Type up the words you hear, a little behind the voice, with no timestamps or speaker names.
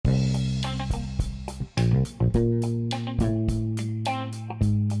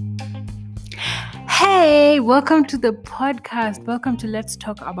Hey, welcome to the podcast. Welcome to Let's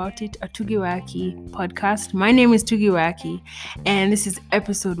Talk About It, a Tugiwaki podcast. My name is Tugiwaki, and this is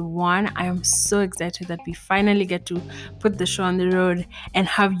episode 1. I am so excited that we finally get to put the show on the road and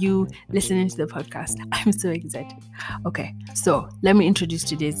have you listening to the podcast. I'm so excited. Okay, so let me introduce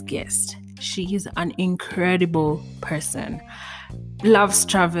today's guest. She is an incredible person, loves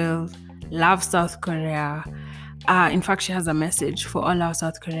travel, loves South Korea. In fact, she has a message for all our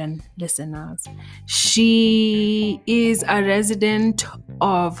South Korean listeners. She is a resident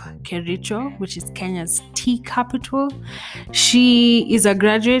of Kericho, which is Kenya's tea capital. She is a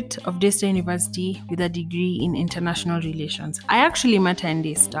graduate of Daystar University with a degree in international relations. I actually met her in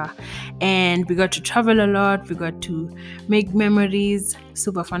Daystar, and we got to travel a lot. We got to make memories.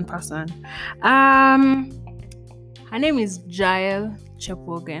 Super fun person. Her name is Jael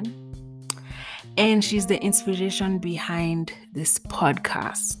Chepogen, and she's the inspiration behind this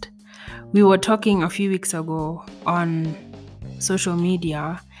podcast. We were talking a few weeks ago on social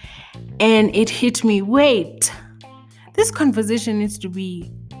media, and it hit me, wait, this conversation needs to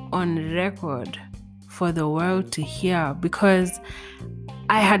be on record for the world to hear, because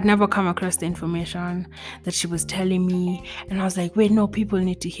I had never come across the information that she was telling me, and I was like, wait, no, people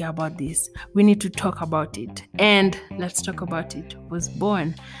need to hear about this. We need to talk about it. And Let's Talk About It was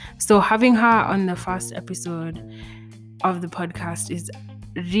born. So having her on the first episode of the podcast is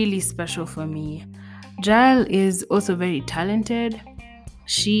really special for me. Jael is also very talented.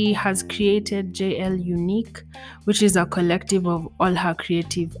 She has created JL Unique, which is a collective of all her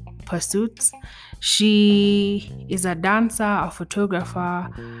creative pursuits. She is a dancer, a photographer,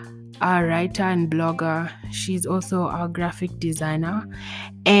 a writer and blogger. She's also a graphic designer.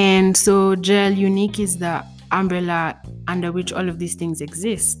 And so JL Unique is the umbrella under which all of these things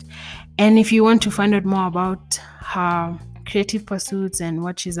exist. And if you want to find out more about her creative pursuits and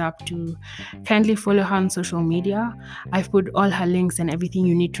what she's up to, kindly follow her on social media. I've put all her links and everything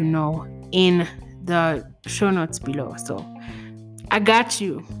you need to know in the show notes below. So I got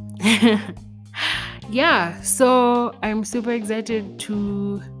you. Yeah, so I'm super excited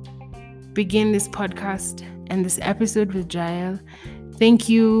to begin this podcast and this episode with Jael. Thank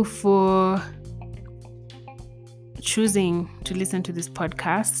you for choosing to listen to this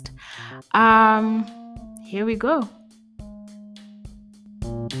podcast. Here we go.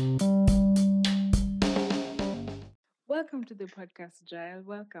 Welcome to the podcast, Jael.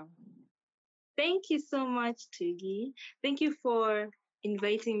 Welcome. Thank you so much, Tugi. Thank you for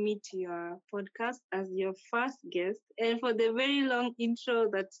inviting me to your podcast as your first guest, and for the very long intro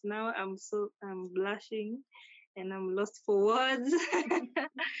that now I'm blushing and I'm lost for words.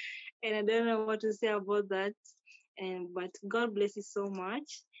 And I don't know what to say about that. But God bless you so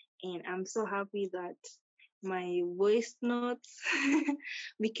much, and I'm so happy that my voice notes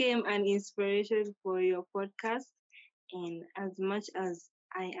became an inspiration for your podcast. And as much as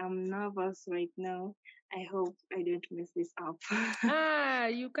I am nervous right now, I hope I don't mess this up.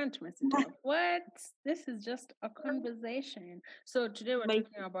 You can't mess it up. What? This is just a conversation. So today we're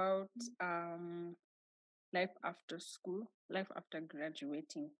talking about life after school, life after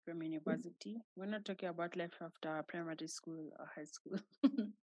graduating from university. We're not talking about life after primary school or high school.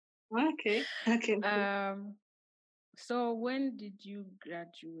 Okay. So when did you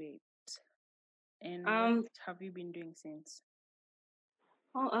graduate? And what have you been doing since?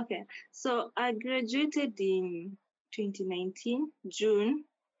 Oh, okay. So I graduated in 2019, June,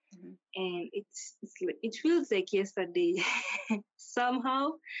 and it feels like yesterday somehow,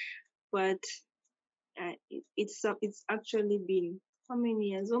 but it's actually been how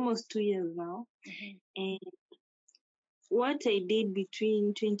many years? Almost 2 years now. And what I did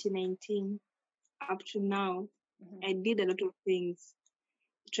between 2019 up to now, I did a lot of things,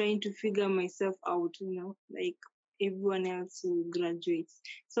 trying to figure myself out, like everyone else who graduates.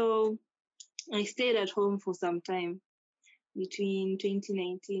 So I stayed at home for some time between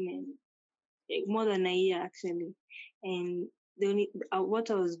 2019 and like more than a year actually. And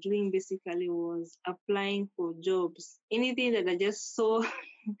what I was doing basically was applying for jobs. Anything that I just saw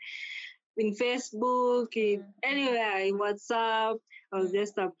in Facebook, anywhere, in WhatsApp, I was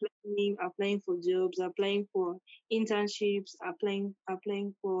just applying for jobs, applying for internships, applying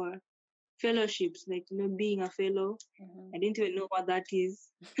for fellowships, like being a fellow. I didn't even know what that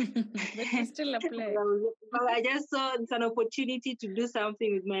is. But you still apply. But I just saw it's an opportunity to do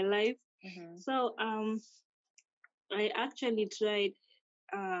something with my life. So I actually tried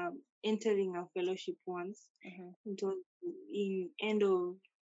entering a fellowship once. It was in end of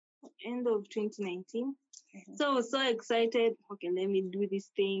 2019. Mhm. So I was so excited. Okay, let me do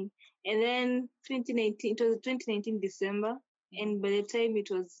this thing. And then 2019, it was 2019 December. And by the time it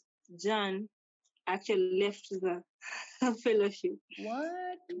was Jan, I actually left the fellowship.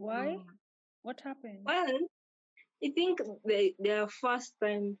 What? Why? What happened? Well, I think their first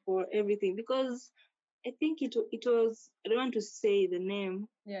time for everything, because I think it was, I don't want to say the name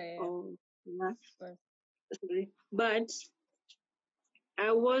Yeah. of, yeah, But sorry, but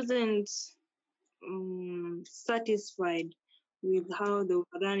I wasn't satisfied with how they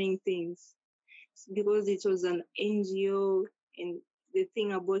were running things, because it was an NGO, and the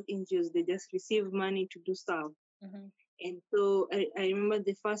thing about NGOs, they just receive money to do stuff. mm-hmm. And so I remember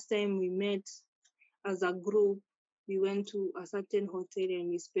the first time we met as a group, we went to a certain hotel and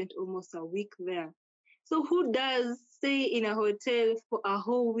we spent almost a week there. So who does stay in a hotel for a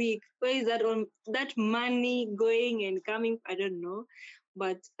whole week? Where is that money going and coming? I don't know.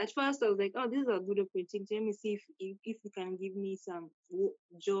 But at first I was like, oh, this is a good opportunity. Let me see if you can give me some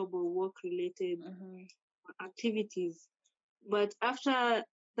job or work related activities. But after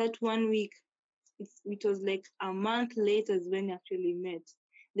that 1 week, it was like a month later is when we actually met.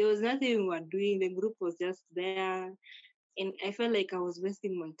 There was nothing we were doing. The group was just there, and I felt like I was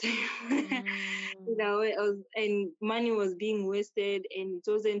wasting my time. You know, and money was being wasted, and it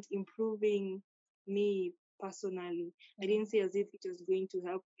wasn't improving me personally. I didn't see as if it was going to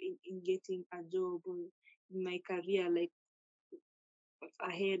help in getting a job or in my career, like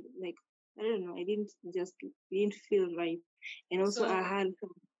ahead. Like, I don't know. I didn't feel right, and also So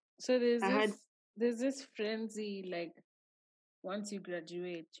so I had there's this frenzy, like once you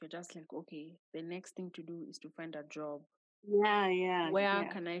graduate, you're just like, okay, the next thing to do is to find a job. Where yeah.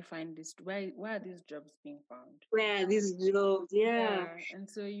 can I find this? Why are these jobs being found? Where these jobs, yeah. And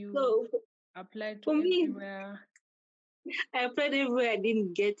so you So apply to for me, everywhere. I applied everywhere. I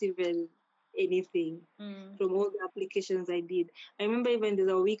didn't get even anything Mm. from all the applications I did. I remember even there's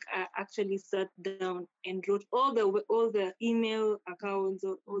a week I actually sat down and wrote all the email accounts,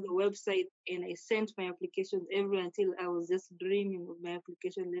 all the websites, and I sent my applications everywhere until I was just dreaming of my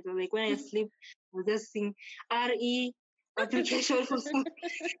application letter. Like when I sleep, I was just seeing RE application for something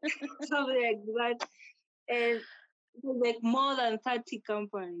like that. And it was like more than 30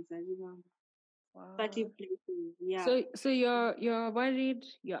 companies, I remember. 30 Wow. places, yeah. So you're worried,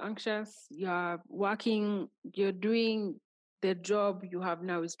 you're anxious, you're working, you're doing the job you have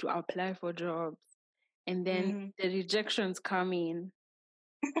now is to apply for jobs, and then Mm-hmm. the rejections come in.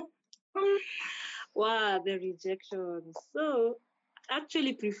 Wow, the rejections. So,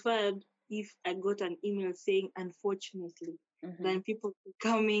 actually preferred if I got an email saying unfortunately than people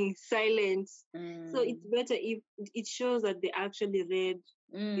becoming silent. So it's better if it shows that they actually read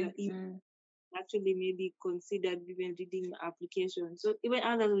your email, actually maybe considered even reading your application. So even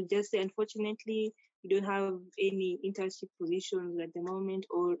others will just say, unfortunately, you don't have any internship positions at the moment,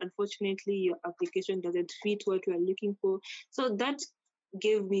 or unfortunately, your application doesn't fit what you are looking for. So that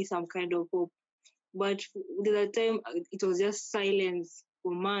gave me some kind of hope. But the time it was just silence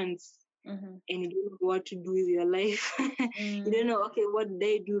for months, and you don't know what to do with your life. You don't know, okay, what did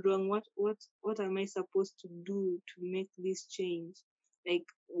I do wrong? What am I supposed to do to make this change? Like,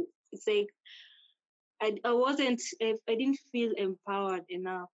 it's like I didn't feel empowered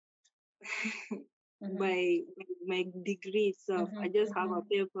enough by my degree itself. I just have a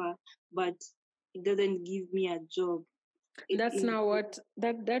paper, but it doesn't give me a job. That's now what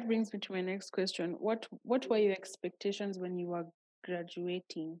that brings me to my next question. What were your expectations when you were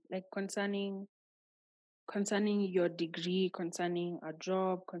graduating, like concerning your degree, concerning a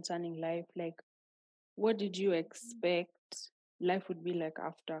job, concerning life? Like, what did you expect life would be like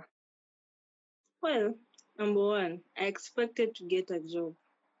after? Well, number one, I expected to get a job.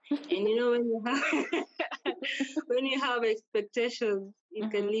 And you know, when you have expectations,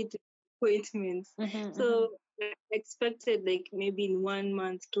 it can lead to disappointments. So I expected like maybe in 1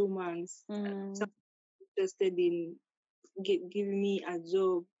 month, 2 months, someone interested in giving me a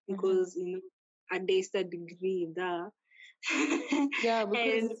job, because you know a Daystar degree there. Yeah,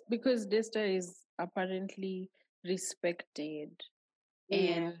 And because Desta is apparently respected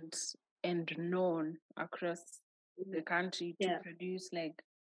yeah, and known across the country to yeah, produce like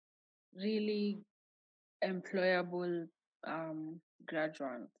really employable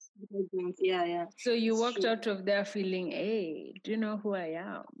graduates. yeah, So you it's walked true. out of there feeling, hey, do you know who I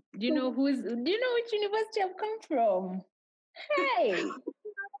am? Do you know which university I've come from? Hey.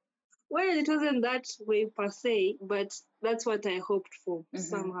 Well, it wasn't that way per se, but that's what I hoped for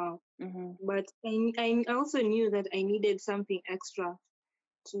somehow. But I also knew that I needed something extra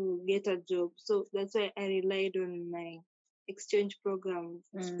to get a job. So that's why I relied on my exchange program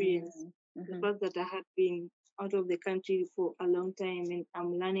experience. The fact that I had been out of the country for a long time and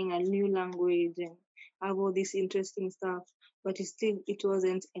I'm learning a new language and I have all this interesting stuff, but it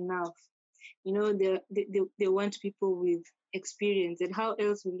wasn't enough. They want people with experience, and how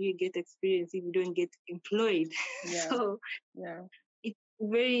else will you get experience if you don't get employed? Yeah. So yeah, it's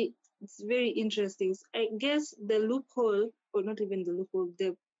very interesting. I guess the loophole, or not even the loophole,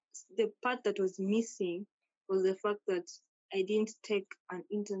 the part that was missing was the fact that I didn't take an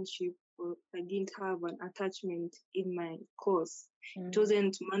internship or I didn't have an attachment in my course. It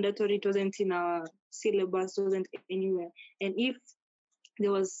wasn't mandatory, it wasn't in our syllabus, it wasn't anywhere. And if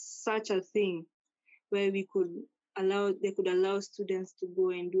there was such a thing where they could allow students to go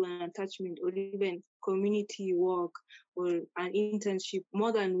and do an attachment or even community work or an internship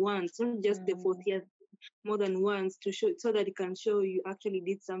more than once, not just the fourth year, more than once, to show, so that it can show you actually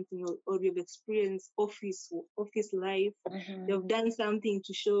did something, or you've experienced office life, you've done something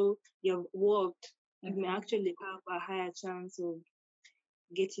to show you've worked, you may actually have a higher chance of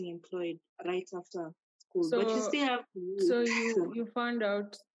getting employed right after school. But you still have to wait. So you found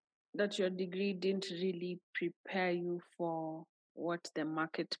out that your degree didn't really prepare you for what the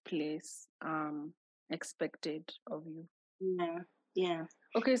marketplace expected of you. Yeah.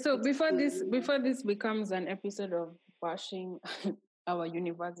 Okay, so before this becomes an episode of bashing our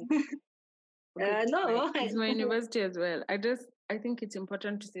university. Okay, No, it's my university as well. I think it's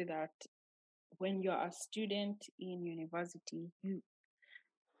important to say that when you're a student in university,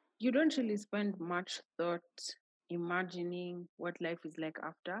 you don't really spend much thought imagining what life is like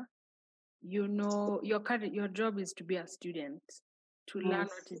after. Your job is to be a student, to learn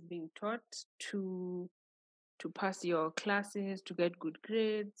what is being taught, to pass your classes, to get good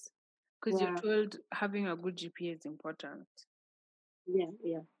grades, because you're told having a good GPA is important.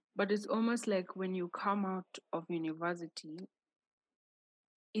 Yeah. But it's almost like when you come out of university,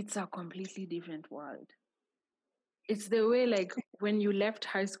 it's a completely different world. It's the way, like, when you left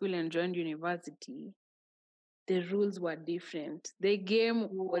high school and joined university, the rules were different. The game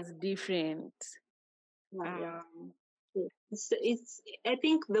was different. It's I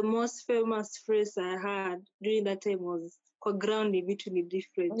think the most famous phrase I had during that time was "kwa ground between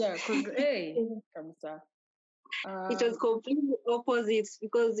different." Yeah, hey, it was completely opposite,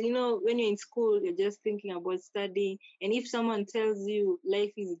 because when you're in school you're just thinking about studying, and if someone tells you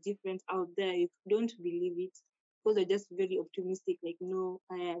life is different out there, you don't believe it, because they're just very optimistic, like, no,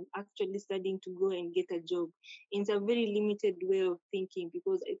 I am actually studying to go and get a job. It's a very limited way of thinking,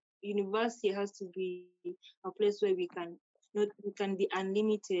 because university has to be a place where we can be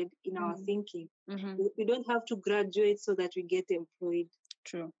unlimited in our thinking. We don't have to graduate so that we get employed.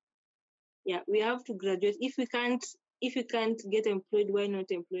 True. Yeah, we have to graduate. If you can't get employed, why not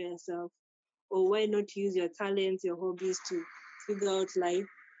employ yourself? Or why not use your talents, your hobbies to figure out life?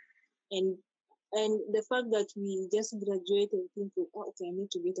 And the fact that we just graduate and think, oh, okay, I need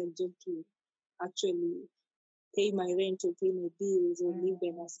to get a job to actually pay my rent or pay my bills or live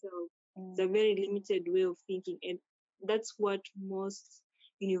by myself. It's a very limited way of thinking, and that's what most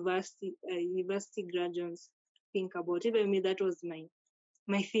university graduates think about. Even me, that was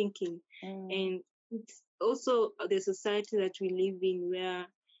my thinking. And it's also the society that we live in, where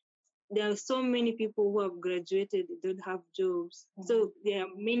there are so many people who have graduated, don't have jobs. So there are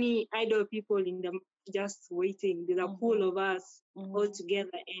many idle people in them just waiting. There's a pool of us all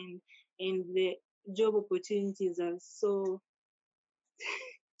together, and the job opportunities are so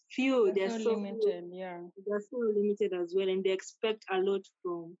few. They're so limited. Yeah, they're so limited as well, and they expect a lot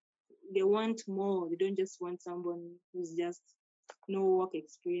from. They want more. They don't just want someone who's just no work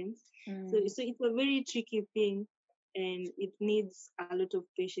experience. So it's a very tricky thing, and it needs a lot of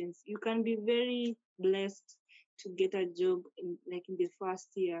patience. You can be very blessed to get a job in the first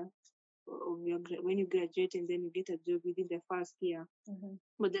year of when you graduate, and then you get a job within the first year.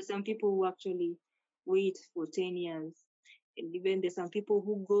 But there's some people who actually wait for 10 years. And even there's some people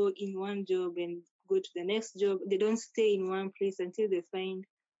who go in one job and go to the next job. They don't stay in one place until they find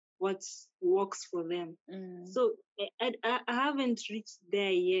what works for them. So I haven't reached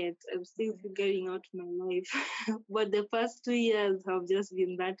there yet. I'm still figuring out my life. But the past 2 years have just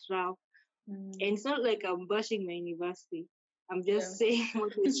been that rough. And it's not like I'm bashing my university. I'm just saying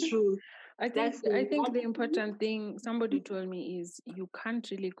what is true. I think the important thing somebody told me is you can't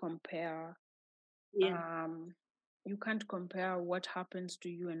really compare. You can't compare what happens to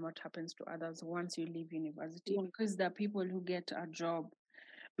you and what happens to others once you leave university, because there are people who get a job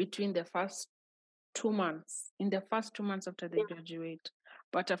between the first 2 months, in the first 2 months after they graduate,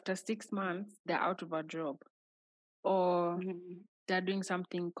 but after 6 months they're out of a job, or they're doing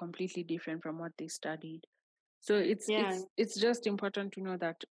something completely different from what they studied. So it's just important to know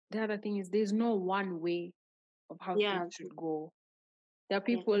that the other thing is there's no one way of how things should go. There are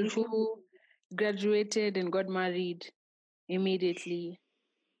people who graduated and got married immediately.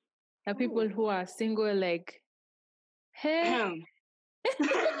 There are people who are single, like, hey.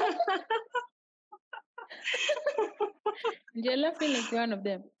 You're laughing like one of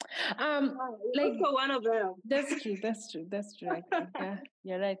them. Like one of them. That's true. Yeah,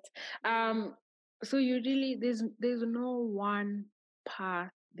 you're right. So you really there's no one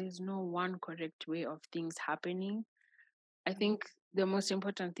path. There's no one correct way of things happening. I think the most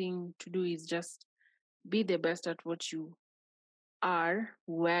important thing to do is just be the best at what you are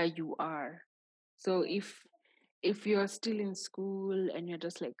where you are. So if you're still in school and you're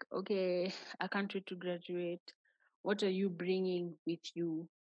just like, okay, I can't wait to graduate, what are you bringing with you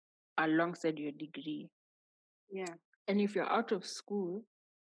alongside your degree? Yeah. And if you're out of school,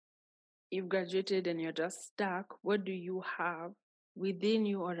 you've graduated and you're just stuck, what do you have within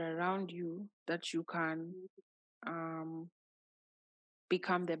you or around you that you can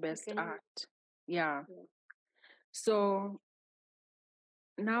become the best at? Yeah. So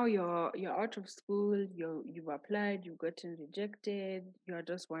now you're out of school, you've applied, you've gotten rejected, you're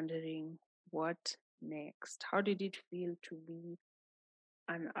just wondering what next. How did it feel to be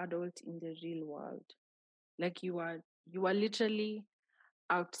an adult in the real world? Like you are literally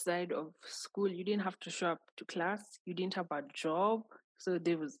outside of school. You didn't have to show up to class, you didn't have a job, so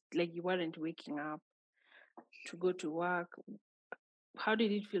there was like you weren't waking up to go to work. How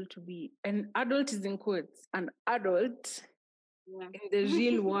did it feel to be an adult, is in quotes, an adult in the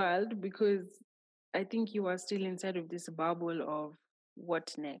real world? Because I think you are still inside of this bubble of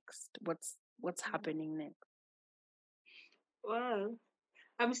what next, what's happening next. Well,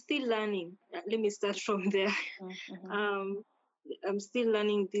 I'm still learning. Let me start from there. I'm still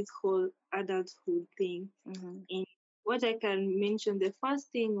learning this whole adulthood thing. And what I can mention, the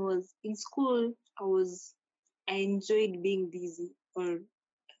first thing was in school, I enjoyed being busy or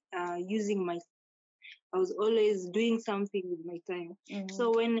using my. I was always doing something with my time.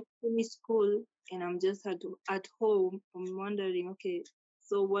 So when I finish school and I'm just at home, I'm wondering, okay,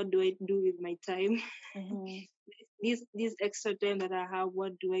 so what do I do with my time? This extra time that I have,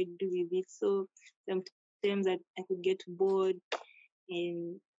 what do I do with it? So sometimes that I could get bored,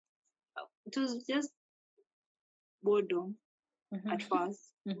 and it was just boredom at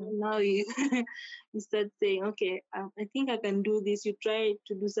first. Now you you start saying, okay, I think I can do this. You try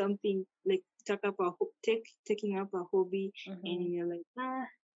to do something like taking up a hobby, and you're like,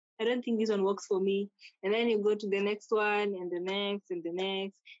 I don't think this one works for me. And then you go to the next one and the next and the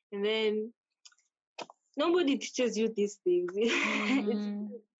next, and then nobody teaches you these things.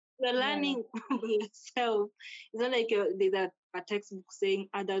 You're learning by yourself. It's not like there's a textbook saying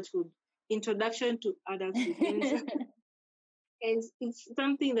adulthood, introduction to adulthood. It's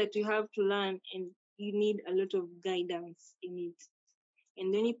something that you have to learn, and you need a lot of guidance in it.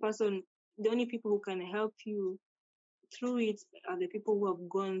 And the only people who can help you through it are the people who have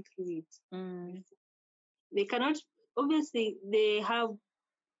gone through it. They cannot, obviously, they have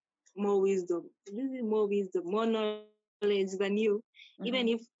more wisdom, more knowledge than you, even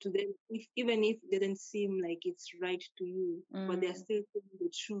if to them, even if it doesn't seem like it's right to you, but they're still telling the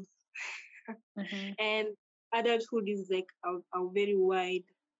truth. And adulthood is like a very wide,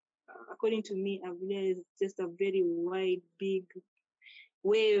 according to me, I've realized it's just a very wide, big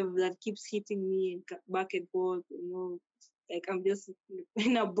wave that keeps hitting me back and forth, like I'm just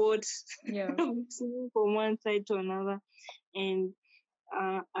in a boat, swimming from one side to another. And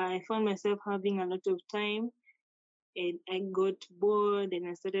I found myself having a lot of time, and I got bored, and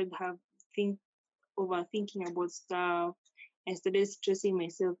I started overthinking about stuff. I started stressing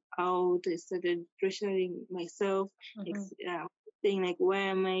myself out. I started pressuring myself, saying like, why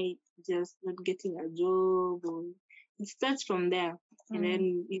am I just not getting a job? Or it starts from there, and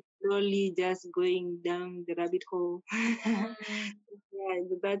then it's slowly just going down the rabbit hole.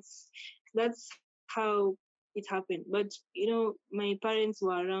 That's how it happened. But my parents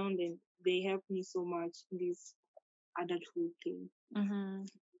were around, and they helped me so much in this adulthood thing.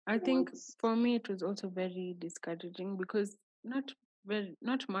 I think for me it was also very discouraging because not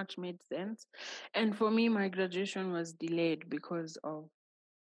much made sense. And for me, my graduation was delayed because of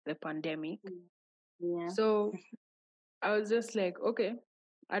the pandemic. So I was just like, okay,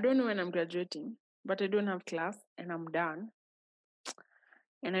 I don't know when I'm graduating, but I don't have class and I'm done.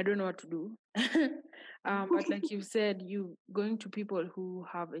 And I don't know what to do. But like you said, you going to people who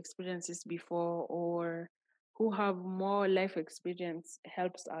have experiences before or who have more life experience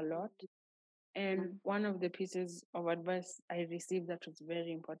helps a lot. And one of the pieces of advice I received that was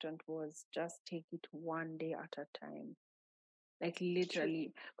very important was just take it one day at a time. Like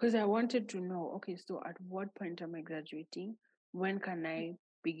literally, because I wanted to know, okay, so at what point am I graduating? When can I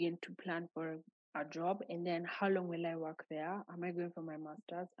begin to plan for a job? And then how long will I work there? Am I going for my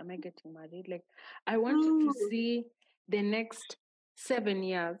master's? Am I getting married? Like I wanted to see the next 7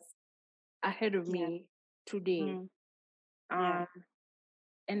 years ahead of me today.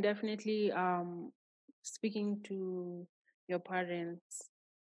 And definitely speaking to your parents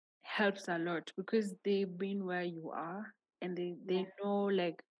helps a lot because they've been where you are and they know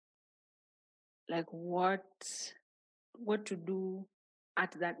like what to do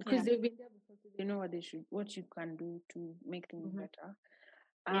at that because they've been there before, so they know what you can do to make things better.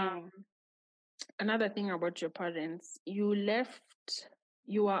 Another thing about your parents, you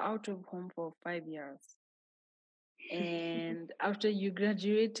were out of home for 5 years, and after you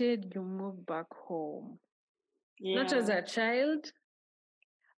graduated you moved back home, not as a child,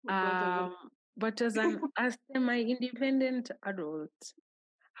 but as as semi-independent adult.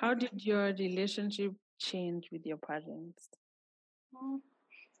 How did your relationship change with your parents?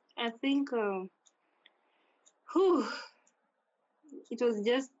 I think it was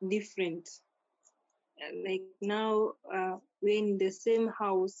just different. Like now, we're in the same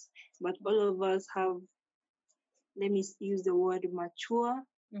house, but all of us have, let me use the word mature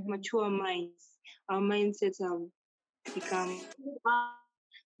minds. Our mindsets have become,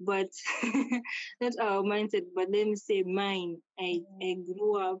 but not our mindset, but let me say mine. I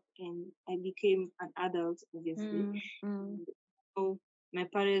grew up and I became an adult, obviously. So my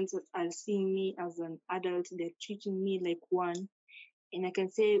parents are seeing me as an adult. They're treating me like one. And I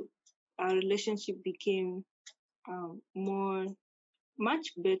can say our relationship became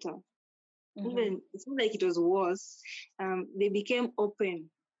much better. Even it's not like it was worse. They became open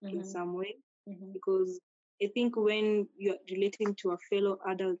in some way because I think when you're relating to a fellow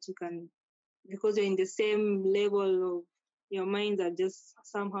adult, you can, because you're in the same level of, your minds are just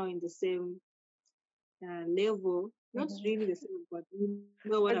somehow in the same level. Not really the same, but you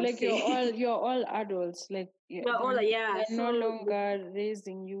know what I'm like saying. you're all adults. Like they're no longer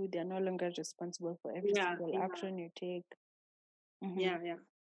raising you. They're no longer responsible for every single action you take.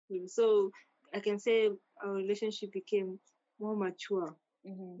 So I can say our relationship became more mature.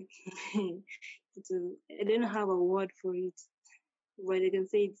 I don't have a word for it, but I can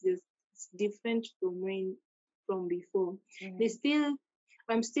say it's different from before.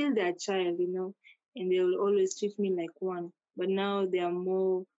 I'm still their child, and they will always treat me like one. But now they are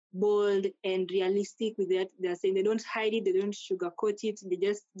more bold and realistic with that. They're saying they don't hide it, they don't sugarcoat it, they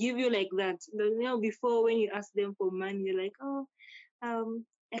just give you like that. Before when you ask them for money, you're like, oh,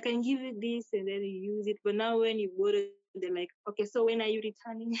 I can give you this, and then you use it. But now when you go to, they're like, okay, so when are you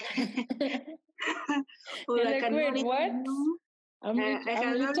returning? You're like, wait, what? I'm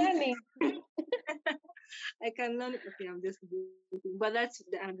returning. I can learn it. Okay, I'm just joking. But that's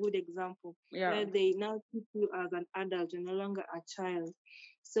a good example. Where they now treat you as an adult, you're no longer a child.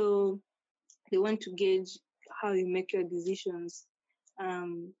 So they want to gauge how you make your decisions.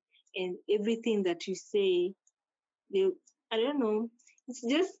 And everything that you say, I don't know, it's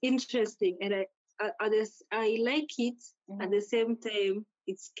just interesting. And I like it. At the same time,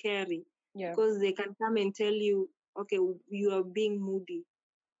 it's scary. Because they can come and tell you, okay, you are being moody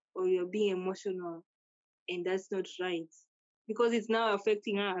or you're being emotional, and that's not right. Because it's now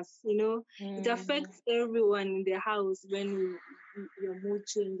affecting us, It affects everyone in the house when your mood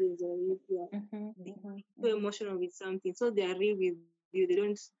changes or if you're too emotional with something. So they are real with you. They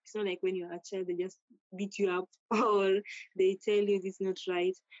don't, it's not like when you're a child, they just beat you up or they tell you this is not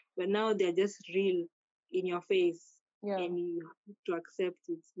right. But now they're just real in your face and you have to accept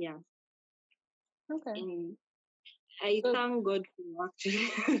it. Okay. And I thank God for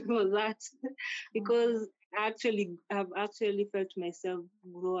for that because I've actually felt myself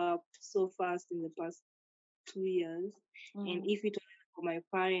grow up so fast in the past 2 years. And if it was for my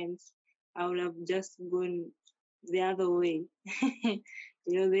parents, I would have just gone the other way.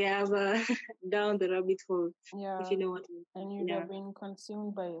 The other down the rabbit hole. If you know what I mean. And you'd have been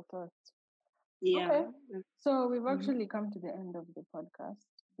consumed by your thoughts. Okay. So we've actually come to the end of the podcast.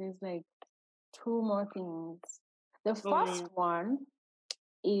 There's like 2 more things. The first one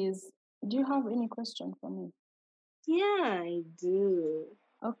is, do you have any question for me? Yeah, I do.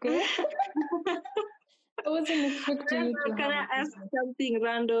 Okay. I wasn't expecting you to. Can I ask something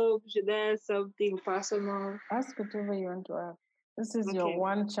random? Should I ask something personal? Ask whatever you want to ask. This is your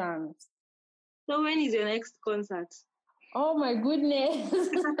one chance. So when is your next concert? Oh my goodness.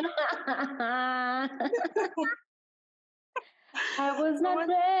 I was not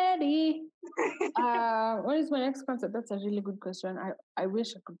ready. What is my next concert? That's a really good question. I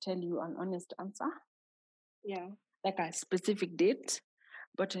wish I could tell you an honest answer, Yeah. like a specific date,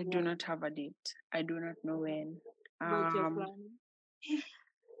 but I do Yeah. not have a date. I do not know when. About your plan.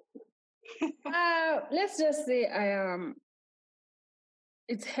 Let's just say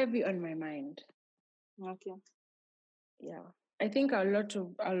it's heavy on my mind. Okay. Yeah. I think a lot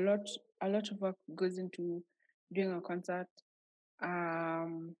of work goes into doing a concert.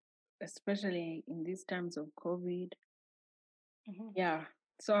 Um Especially in these times of COVID. Mm-hmm. Yeah.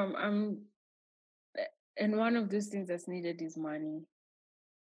 So I'm and one of those things that's needed is money.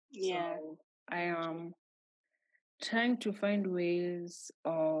 Yeah. So I am trying to find ways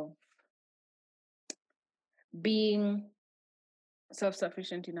of being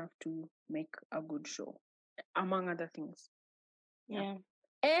self-sufficient enough to make a good show, among other things. Yeah.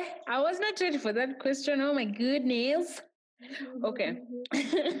 I was not ready for that question. Oh my goodness. Okay.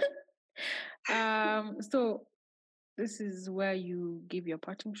 So this is where you give your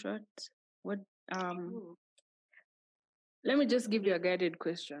parting shot. What Oh. Let me just give you a guided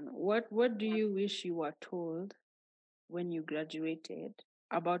question. What do you wish you were told when you graduated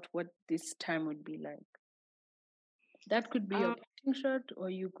about what this time would be like? That could be your Um, parting shot, or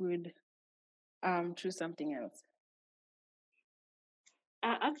you could choose something else.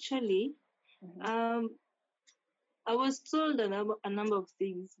 Actually, Mhm. um, I was told a number of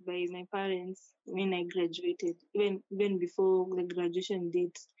things by my parents when I graduated. Even before the graduation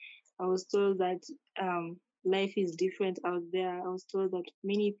date, I was told that life is different out there. I was told that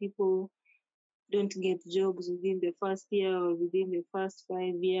many people don't get jobs within the first year or within the first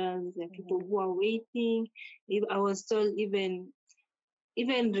 5 years. There are people who are waiting. I was told even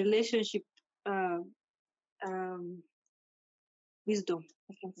relationship uh, um, wisdom.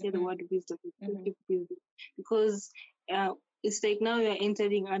 I can say the Mhm. word wisdom, Mhm. relationship wisdom, because it's like now you're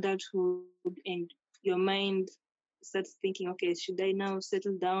entering adulthood and your mind starts thinking, okay, should I now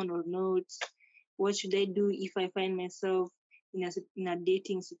settle down or not? What should I do if I find myself in a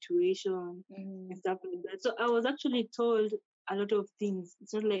dating situation and Mhm. stuff like that? So I was actually told a lot of things.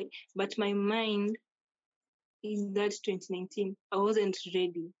 It's not like, but my mind in that 2019, I wasn't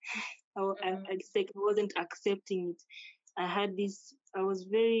ready. It's like I wasn't accepting it. I was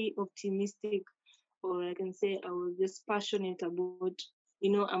very optimistic, or I can say I was just passionate about,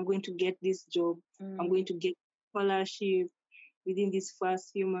 I'm going to get this job. I'm going Mhm. to get scholarship within these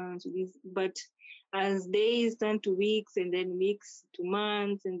first few months. But as days turn to weeks and then weeks to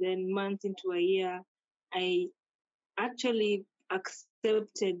months and then months into a year, I actually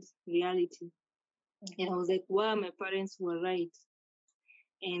accepted reality. And I was like, wow, my parents were right.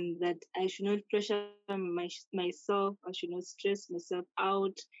 And that I should not pressure myself. I should not stress myself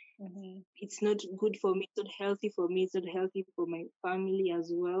out. Mhm. It's not good for me. It's not healthy for me. It's not healthy for my family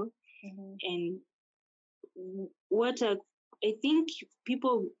as well. Mhm. And what I think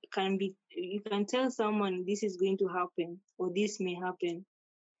people you can tell someone this is going to happen or this may happen,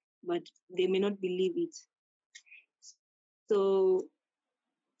 but they may not believe it. So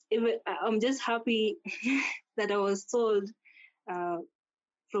I'm just happy that I was told uh,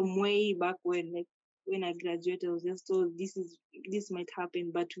 from way back when, like when I graduated, I was just told this might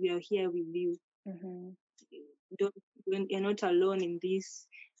happen, but we are here with you. Mhm. Don't, you're not alone in this,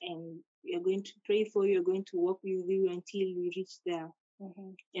 and we are going to pray for you. We're going to walk with you until we reach there.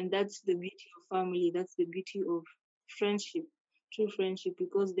 Mhm. And that's the beauty of family. That's the beauty of friendship, true friendship,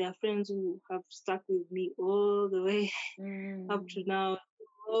 because there are friends who have stuck with me all the way up to Mhm. now.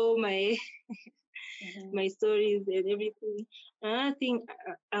 Oh my Mhm. my stories and everything. Another thing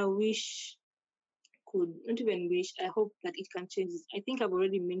I wish could not even wish. I hope that it can change. I think I've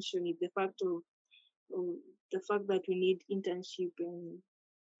already mentioned it. Of the fact that we need internship and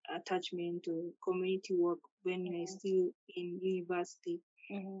attachment or community work when you're still in university,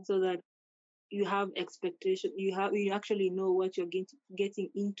 Mhm. so that you have expectation. You actually know what you're getting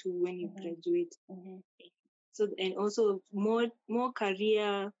into when you Mhm. graduate. Mhm. So, and also more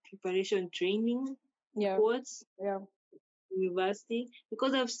career preparation training in Yeah. quotes Yeah. university,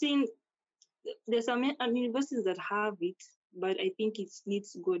 because I've seen there's some universities that have it, but I think it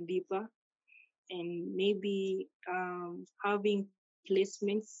needs to go deeper, and maybe having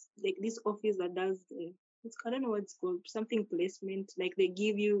placements like this office that does I don't know what it's called, something placement, like they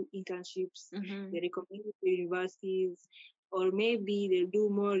give you internships, Mhm. they recommend it to universities, or maybe they'll do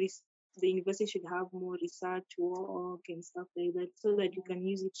more. The university should have more research work and stuff like that, so that you can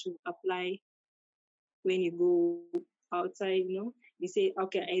use it to apply when you go outside. You say,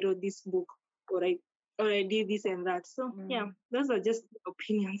 okay, I wrote this book, or I did this and that. So yeah, Mhm. those are just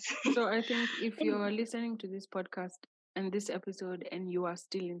opinions. So I think if you're listening to this podcast in this episode and you are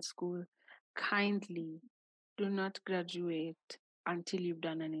still in school, kindly do not graduate until you've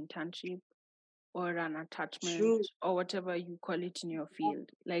done an internship or an attachment True. or whatever you call it in your field.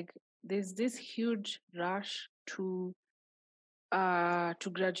 Like there's this huge rush to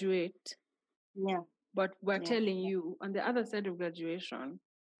graduate, Yeah. but we're Yeah. telling you on the other side of graduation,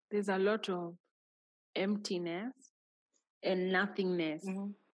 there's a lot of emptiness and nothingness.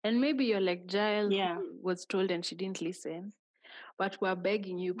 Mm-hmm. And maybe you're like Jael Yeah. who was told and she didn't listen, but we're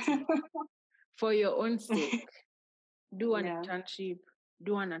begging you, please, for your own sake, do an Yeah. internship,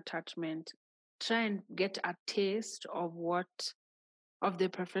 do an attachment, try and get a taste of the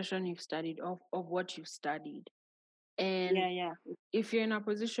profession you've studied, of what you've studied. And Yeah. Yeah. if you're in a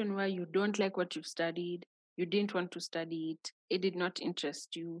position where you don't like what you've studied, you didn't want to study it, it did not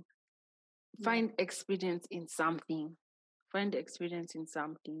interest you, find experience in something. Find experience in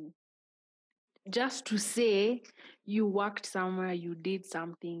something. Just to say you worked somewhere, you did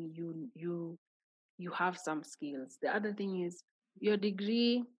something, you have some skills. The other thing is your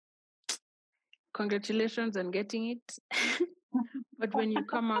degree, congratulations on getting it. But when you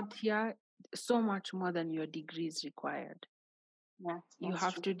come out here, so much more than your degree is required. Yeah. You That's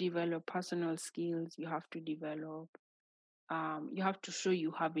have true. to develop personal skills. You have to develop, you have to show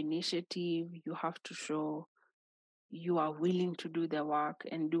you have initiative. You have to show you are willing to do the work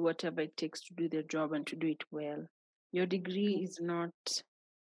and do whatever it takes to do the job and to do it well. Your degree is not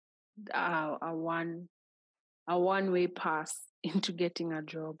a one way pass into getting a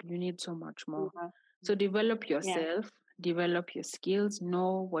job. You need so much more. Yeah. So develop Yeah. yourself, develop your skills,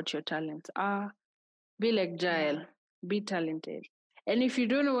 know what your talents are. Be like Yeah. Jael, be talented. And if you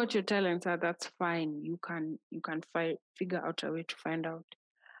don't know what your talents are, that's fine. You can figure out a way to find out.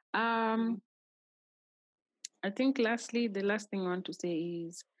 Mhm. I think lastly, the last thing I want to say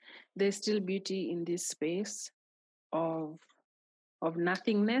is there's still beauty in this space of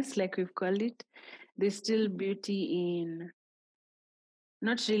nothingness, like we've called it. There's still beauty in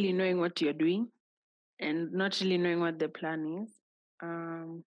not really knowing what you're doing and not really knowing what the plan is.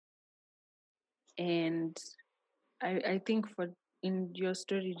 And I think for in your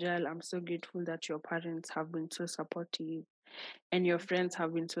story, Jael, I'm so grateful that your parents have been so supportive and your friends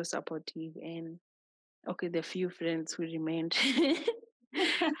have been so supportive. And okay, the few friends who remained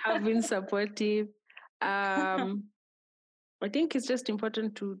have been supportive. Um, I think it's just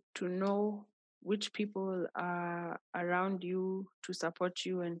important to know which people are around you to support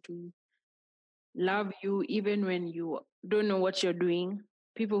you and to love you even when you don't know what you're doing.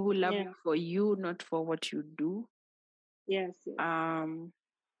 People who love Yeah. you for you, not for what you do. Yes. Yes. Um,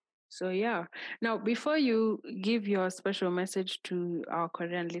 so yeah. Now, before you give your special message to our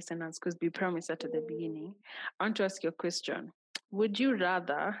Korean listeners, because we promised that at the beginning, I want to ask you a question. Would you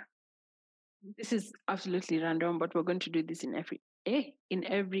rather? This is absolutely random, but we're going to do this in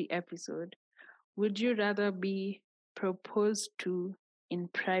every episode. Would you rather be proposed to in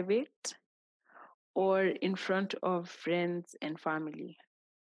private or in front of friends and family?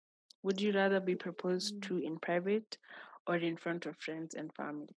 Would you rather be proposed to in private or in front of friends and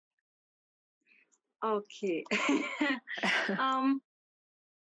family? Okay. um.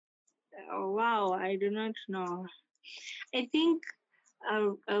 Oh, wow. I do not know. I think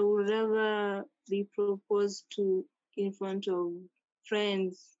I would rather be proposed to in front of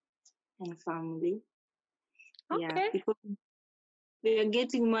friends and family. Yeah, Okay. because we are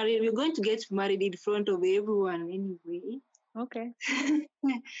getting married. We're going to get married in front of everyone anyway. Okay.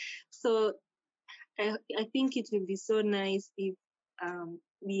 So I think it will be so nice if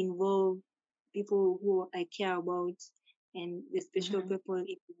we involve people who I care about and the special Mm-hmm. people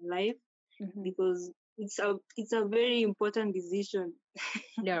in my life, Mm-hmm. because it's a very important decision.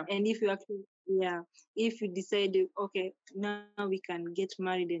 Yeah. And if you actually, yeah, if you decide, okay, now we can get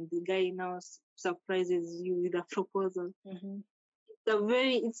married and the guy now surprises you with a proposal, Mm-hmm.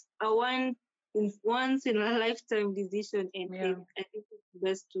 it's a once in a lifetime decision, and Yeah. I think it's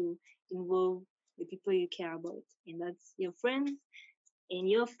best to involve the people you care about, and that's your friends and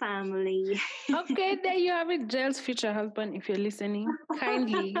your family. Okay, there you have it, Jael's future husband. If you're listening,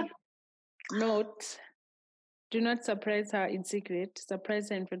 kindly note, do not surprise her in secret. Surprise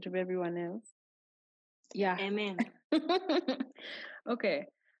her in front of everyone else. Yeah. Amen. Okay.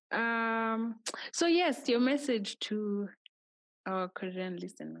 So yes, your message to our Korean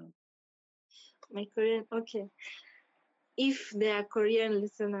listeners. My Korean, okay. If they are Korean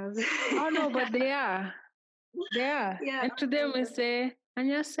listeners. Oh no, but they are. They are. Yeah. And to them we say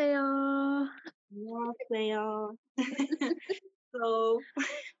안녕하세요. 안녕하세요. So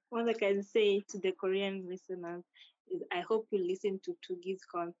what I can say to the Korean listeners I hope you listen to Tugi's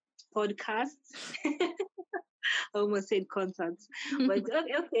podcasts. I almost said concerts, but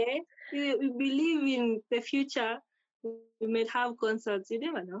okay. We believe in the future. We might have concerts. You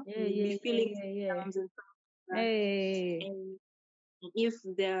never know. Yeah, We'll be feeling yeah. sounds and stuff like that. Hey. And if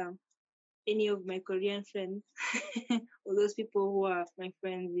there are any of my Korean friends or those people who are my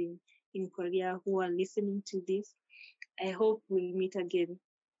friends in Korea who are listening to this, I hope we'll meet again.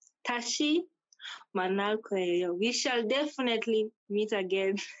 Tashi, Manal, we shall definitely meet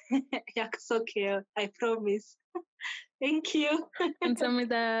again. Yaksoke, I promise. Thank you.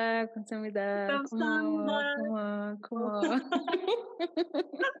 Kunsamida. Come on.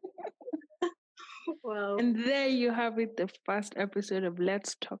 Wow. And there you have it, the first episode of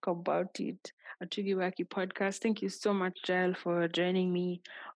Let's Talk About It, a Tugiwaki podcast. Thank you so much, Jael, for joining me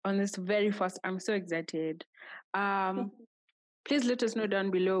on this very first. I'm so excited. Please let us know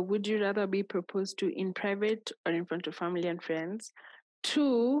down below. Would you rather be proposed to in private or in front of family and friends?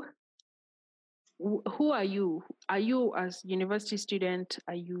 2, who are you? Are you a university student?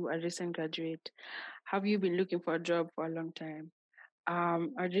 Are you a recent graduate? Have you been looking for a job for a long time?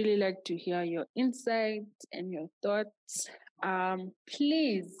 I'd really like to hear your insights and your thoughts.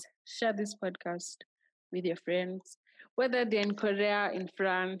 Please share this podcast with your friends, whether they're in Korea, in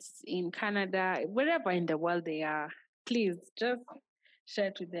France, in Canada, wherever in the world they are. Please just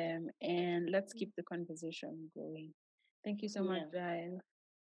share to them and let's keep the conversation going. Thank you so much, Jael.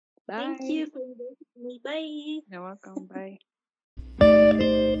 Bye. Thank you for inviting me. Bye. You're welcome.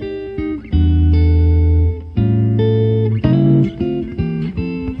 Bye.